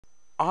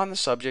on the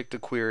subject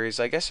of queries,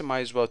 I guess I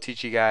might as well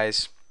teach you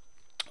guys.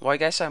 Well, I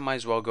guess I might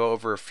as well go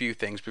over a few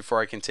things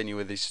before I continue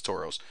with these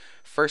tutorials.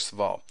 First of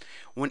all,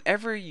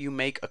 whenever you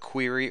make a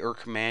query or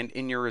command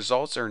and your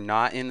results are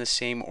not in the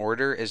same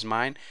order as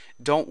mine,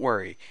 don't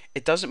worry.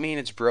 It doesn't mean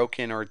it's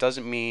broken, or it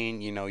doesn't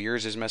mean,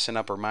 yours is messing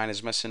up or mine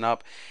is messing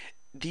up.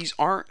 These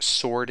aren't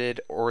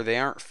sorted or they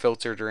aren't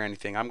filtered or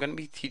anything. I'm going to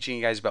be teaching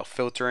you guys about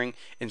filtering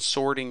and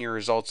sorting your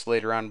results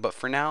later on, but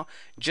for now,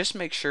 just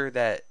make sure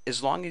that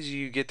as long as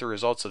you get the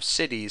results of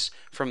cities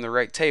from the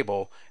right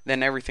table,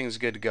 then everything's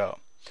good to go.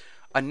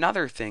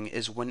 Another thing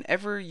is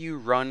whenever you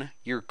run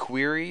your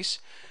queries,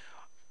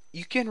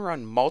 you can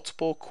run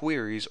multiple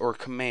queries or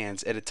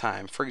commands at a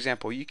time. For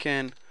example, you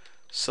can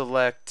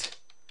select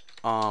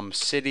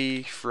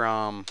city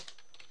from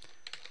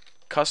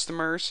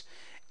customers,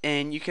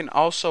 and you can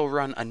also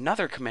run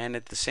another command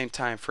at the same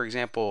time. For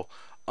example,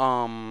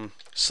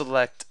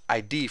 select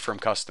ID from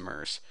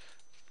customers.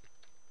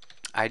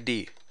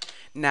 ID.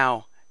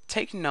 Now,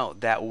 take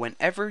note that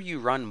whenever you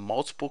run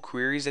multiple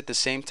queries at the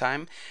same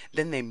time,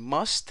 then they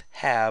must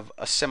have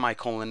a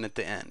semicolon at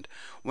the end.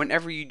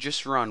 Whenever you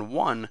just run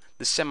one,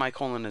 the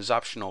semicolon is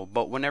optional,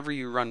 but whenever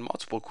you run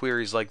multiple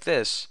queries like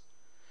this,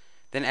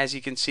 then as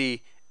you can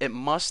see, it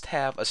must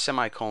have a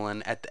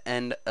semicolon at the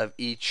end of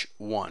each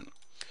one.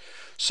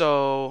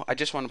 So I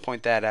just want to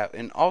point that out.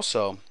 And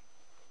also,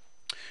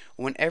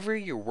 whenever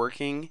you're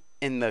working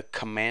in the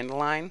command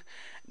line,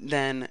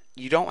 then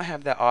you don't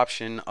have that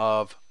option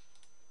of,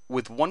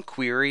 with one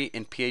query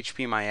in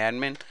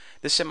PHPMyAdmin,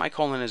 the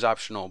semicolon is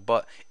optional.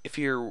 But if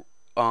you're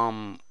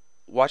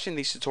watching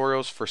these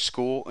tutorials for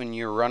school and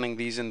you're running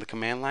these in the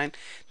command line,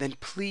 then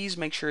please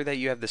make sure that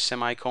you have the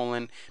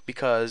semicolon,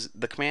 because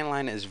the command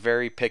line is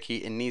very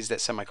picky and needs that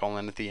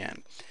semicolon at the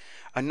end.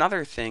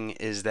 Another thing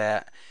is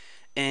that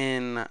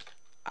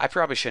I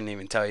probably shouldn't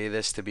even tell you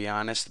this, to be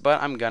honest,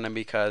 but I'm gonna,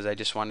 because I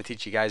just want to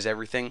teach you guys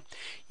everything.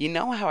 You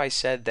know how I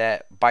said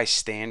that by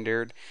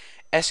standard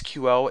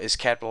SQL is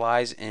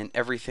capitalized and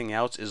everything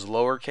else is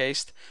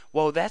lowercase?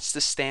 Well, that's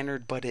the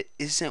standard, but it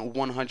isn't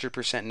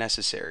 100%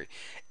 necessary.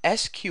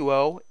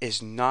 SQL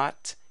is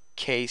not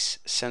case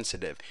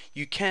sensitive.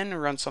 You can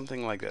run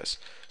something like this.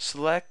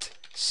 Select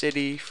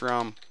city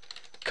from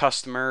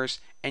customers,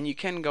 and you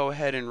can go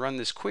ahead and run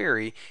this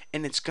query,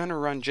 and it's going to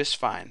run just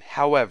fine.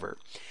 However,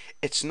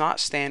 it's not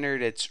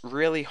standard. It's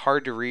really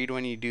hard to read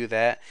when you do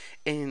that,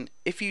 and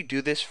if you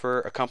do this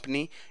for a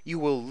company, you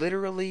will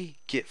literally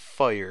get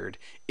fired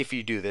if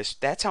you do this.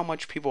 That's how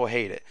much people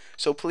hate it.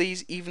 So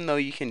please, even though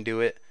you can do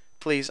it,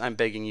 please, I'm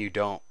begging you,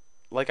 don't.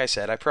 Like I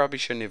said, I probably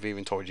shouldn't have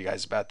even told you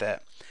guys about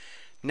that.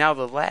 Now,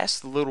 the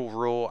last little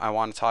rule I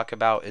want to talk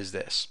about is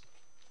this.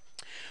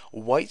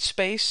 White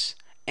space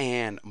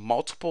and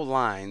multiple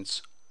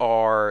lines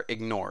are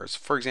ignores.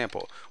 For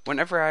example,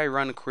 whenever I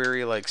run a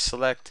query like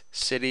select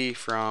city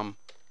from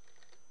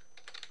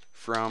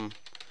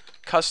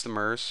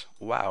customers,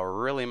 wow,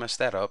 really messed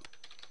that up.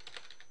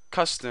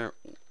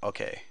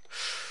 Okay,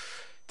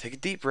 take a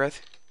deep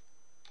breath.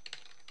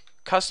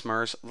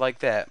 Customers, like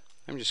that.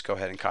 Let me just go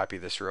ahead and copy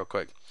this real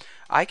quick.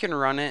 I can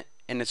run it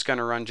and it's going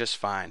to run just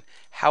fine.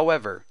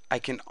 However, I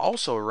can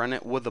also run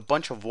it with a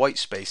bunch of white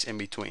space in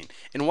between.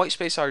 And white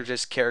space are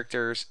just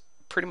characters,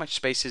 pretty much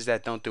spaces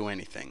that don't do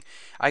anything.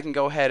 I can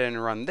go ahead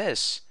and run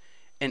this,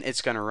 and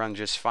it's going to run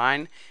just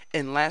fine.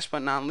 And last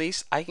but not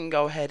least, I can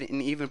go ahead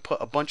and even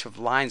put a bunch of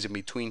lines in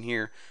between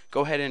here.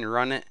 Go ahead and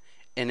run it,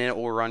 and it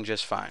will run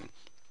just fine.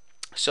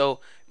 So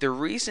the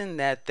reason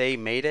that they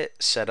made it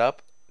set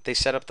up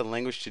the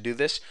language to do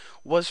this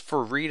was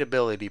for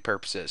readability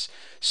purposes.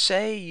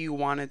 Say you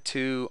wanted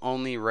to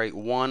only write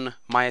one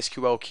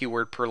MySQL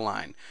keyword per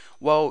line.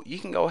 Well, you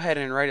can go ahead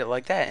and write it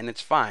like that, and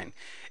it's fine.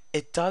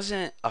 It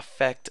doesn't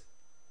affect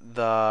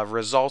the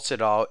results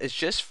at all. It's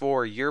just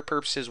for your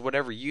purposes,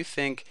 whatever you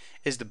think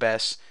is the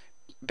best.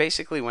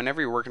 Basically, whenever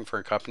you're working for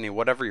a company,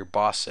 whatever your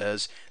boss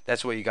says,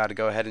 that's what you got to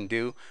go ahead and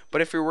do.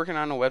 But if you're working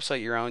on a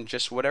website your own,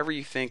 just whatever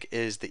you think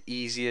is the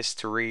easiest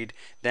to read,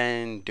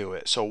 then do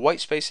it. So white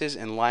spaces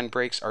and line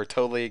breaks are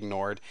totally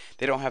ignored.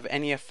 They don't have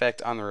any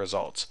effect on the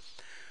results.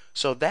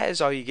 So that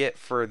is all you get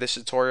for this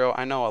tutorial.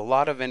 I know a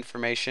lot of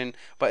information,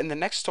 but in the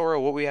next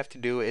tutorial, what we have to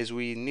do is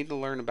we need to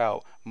learn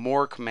about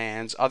more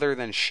commands other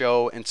than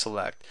show and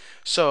select.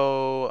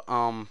 So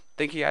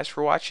thank you guys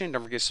for watching.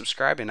 Don't forget to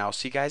subscribe, and I'll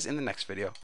see you guys in the next video.